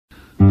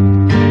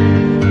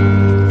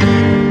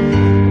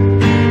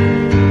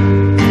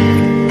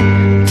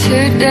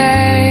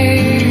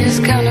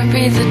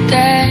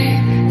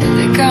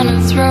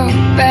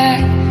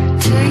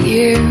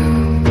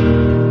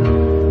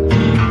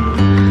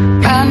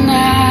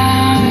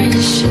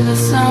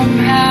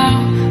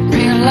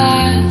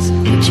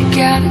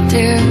gotta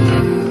do.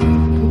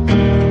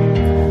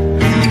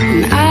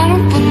 And I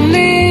don't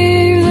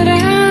believe that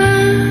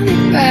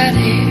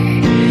anybody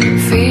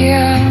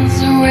feels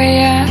the way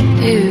I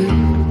do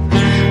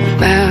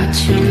about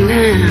you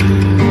now.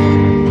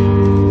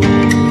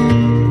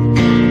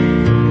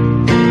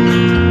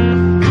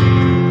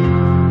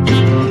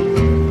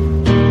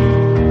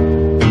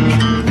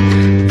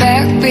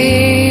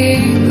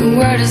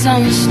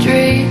 On the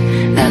street,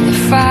 that the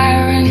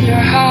fire in your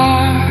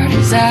heart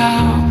is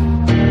out.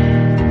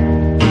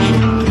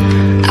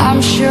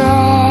 I'm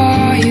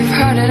sure you've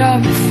heard it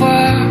all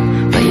before,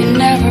 but you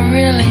never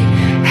really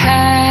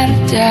had a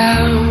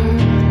doubt.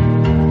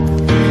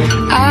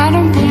 I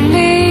don't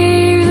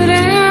believe that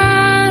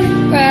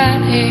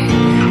anybody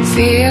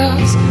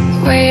feels the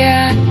way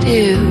I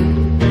do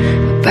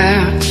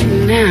about you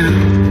now.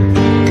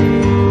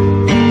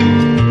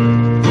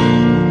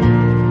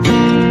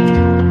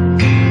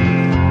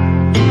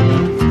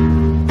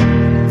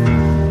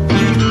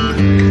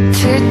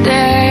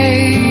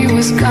 Today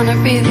was gonna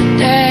be the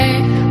day,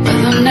 but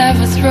they'll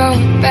never throw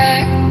it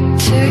back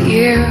to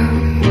you.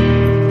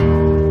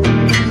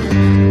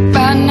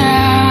 By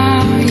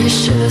now you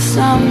should have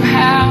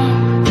somehow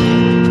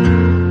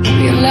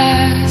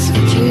realized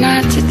what you're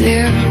not to do.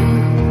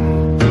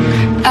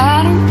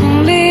 I don't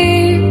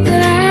believe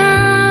that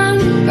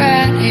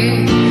anybody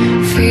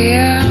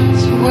feels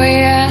the way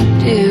I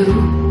do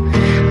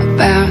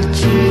about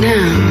you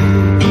now.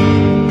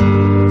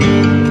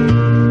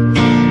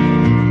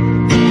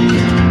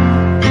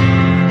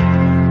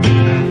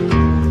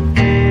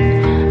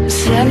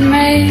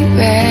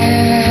 Maybe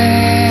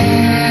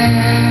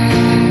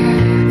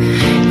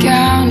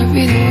gonna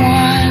be the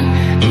one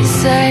who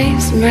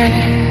saves me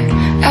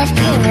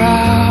after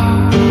all.